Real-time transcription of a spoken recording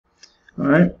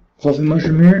Alright,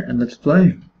 FluffyMushroom here, and let's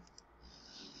play.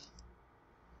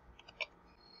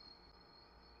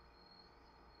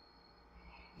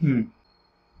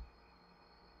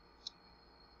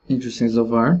 Interesting so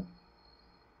far.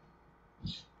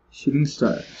 Shooting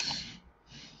stars.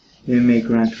 They may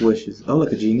grant wishes. Oh,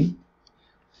 like a genie?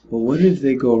 But what if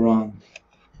they go wrong?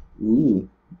 Ooh,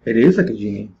 it is like a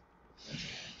genie.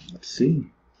 Let's see.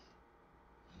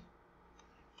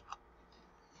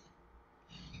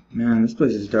 Man, this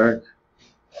place is dark.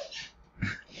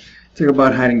 Talk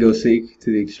about hide and go seek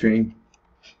to the extreme.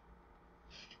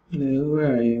 Hello,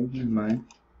 where are you? Where am I?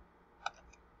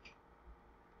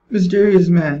 Mysterious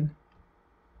man.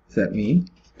 Is that me?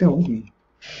 That was me.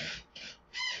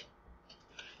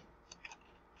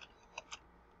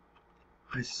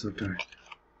 Why is it so dark?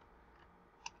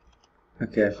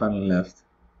 Okay, I finally left.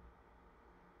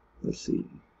 Let's see.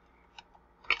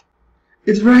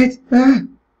 It's right! Ah!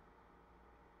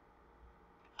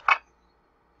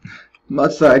 I'm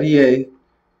outside, yay.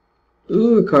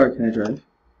 Ooh, a car, can I drive?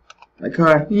 My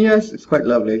car, yes, it's quite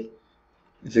lovely.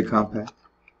 Is it compact?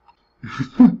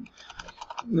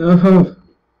 No, where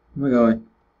am I going?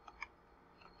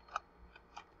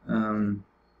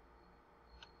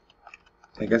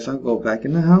 I guess I'll go back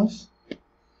in the house.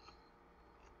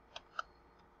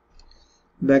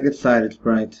 Back inside, it's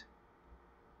bright.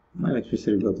 My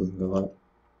electricity bill doesn't go up.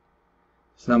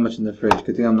 There's not much in the fridge.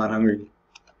 Good thing I'm not hungry.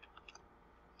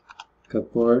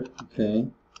 Cupboard, okay.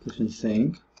 Kitchen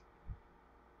sink.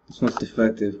 This one's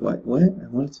defective. What? I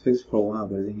wanted to fix it for a while,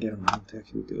 but I didn't get around to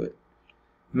actually do it.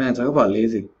 Man, talk about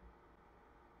lazy.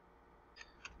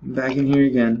 I'm back in here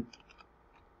again.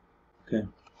 Okay.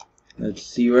 Let's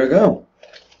see where I go.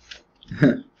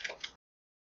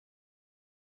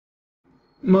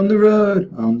 I'm on the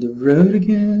road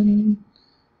again.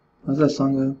 How's that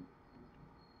song go?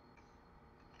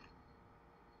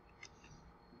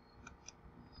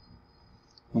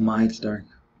 Oh my, it's dark.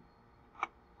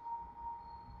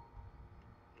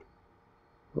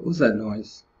 What was that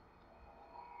noise?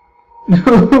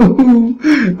 No!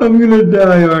 I'm gonna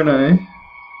die, aren't I?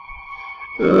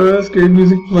 Scary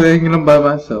music playing and I'm by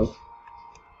myself.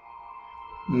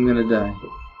 I'm gonna die.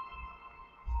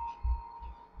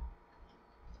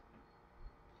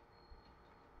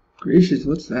 Gracious,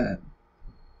 what's that?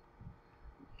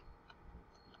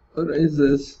 What is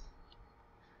this?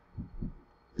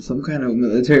 Some kind of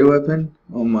military weapon?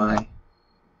 Oh my.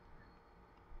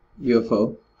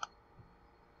 UFO.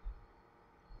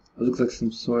 It looks like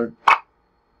some sort.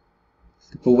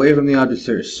 Step away from the object,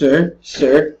 sir.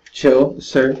 Sir, chill,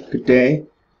 sir, good day.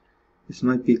 This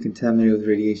might be contaminated with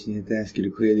radiation. You have to ask you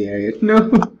to clear the area. No!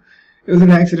 It was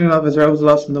an accident, officer. I was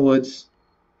lost in the woods.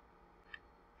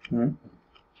 Huh?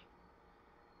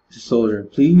 It's a soldier.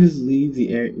 Please leave the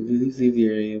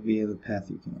area. Via the path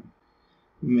you came.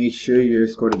 Make sure you're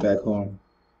escorted back home.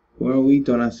 Who are we?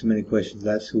 Don't ask too many questions.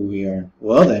 That's who we are.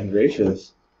 Well then,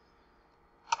 gracious.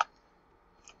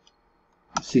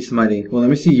 Let's see some ID. Well, let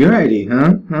me see your ID,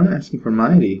 huh? Asking for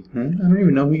my ID, huh? I don't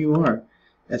even know who you are.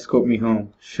 Escort me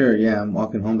home. Sure, yeah, I'm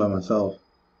walking home by myself.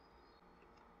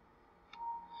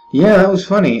 Yeah, that was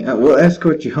funny. We'll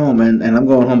escort you home, and I'm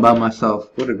going home by myself.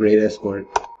 What a great escort.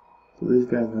 So these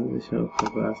guys have this show so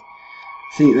fast.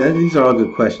 See, these are all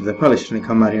good questions. I probably shouldn't have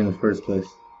come out here in the first place.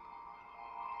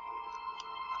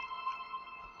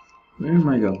 Where am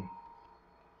I going?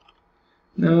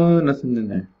 No, nothing in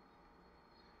there.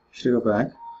 Should I go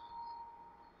back?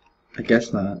 I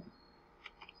guess not.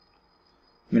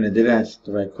 I mean, I did ask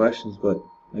the right questions, but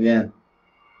again,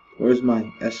 where's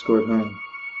my escort home?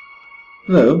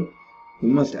 Hello? We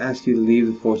must ask you to leave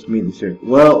the force immediately, sir.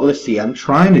 Well, let's see. I'm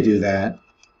trying to do that.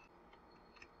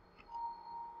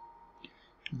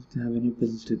 Don't have any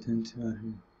business to attend to out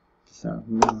here. Sorry,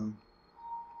 move along.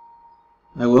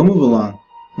 I will move along.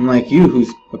 Unlike you,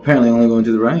 who's apparently only going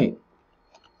to the right.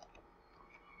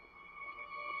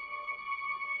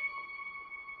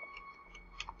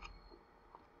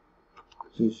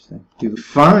 Dude,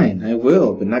 fine, I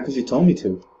will, but not because you told me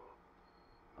to.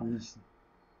 Honestly.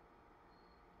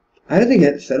 How did they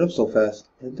get set up so fast?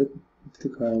 The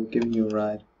car, we're giving you a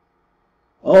ride.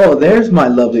 Oh, there's my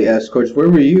lovely escorts. Where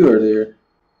were you earlier?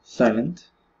 Silent.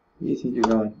 Where do you think you're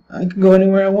going? I can go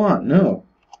anywhere I want. No.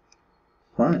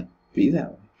 Fine. Be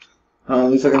that way. Oh,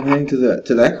 looks like I'm heading to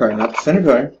that car, not the center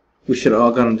car. We should have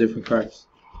all gone on different cars.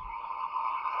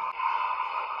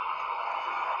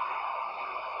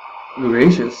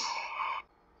 Gracious.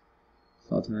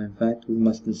 Sultan, in fact, we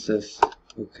must insist.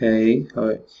 Okay.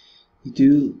 Alright. You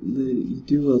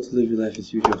do well to live your life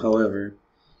as usual. However,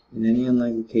 in any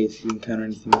unlikely case you encounter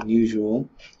anything unusual,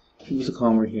 give us a call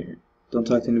when we're here. Don't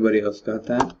talk to anybody else. Got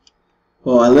that?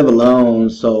 Well, I live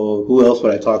alone, so who else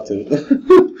would I talk to?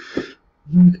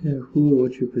 I don't care who or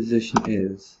what your position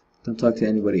is. Don't talk to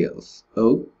anybody else.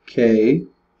 Okay.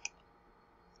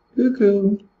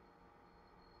 Cuckoo.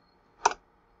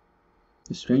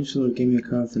 The strange little gave me a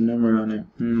card with a number on it.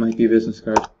 Might be a business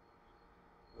card.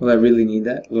 Will I really need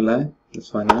that? Will I? Let's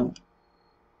find out.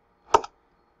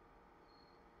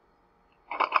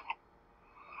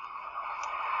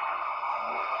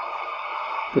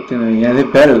 Good thing, yeah, they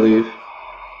better leave.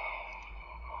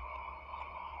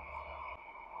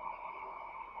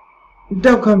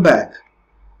 Don't come back.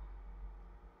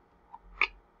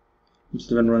 I'm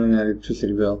still been running that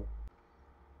electricity bill.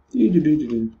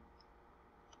 Do.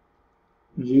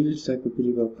 Use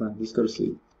encyclopedia bill plan. Let's go to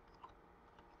sleep.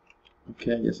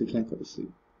 Okay, I guess I can't go to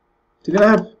sleep. Take a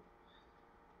nap.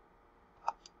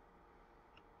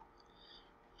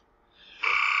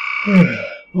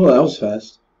 Oh, that was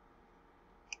fast.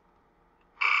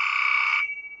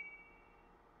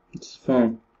 It's the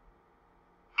phone.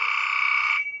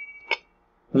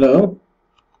 Hello?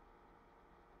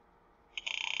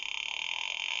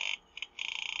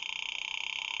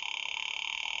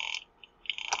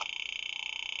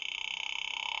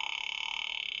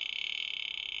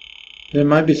 There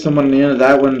might be someone near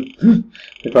that one.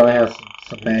 They probably have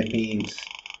some bad means.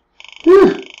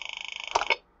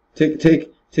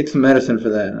 Take some medicine for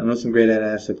that. I know some great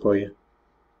acid for you.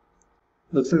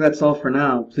 Looks like that's all for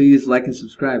now. Please like and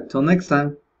subscribe. Till next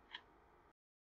time.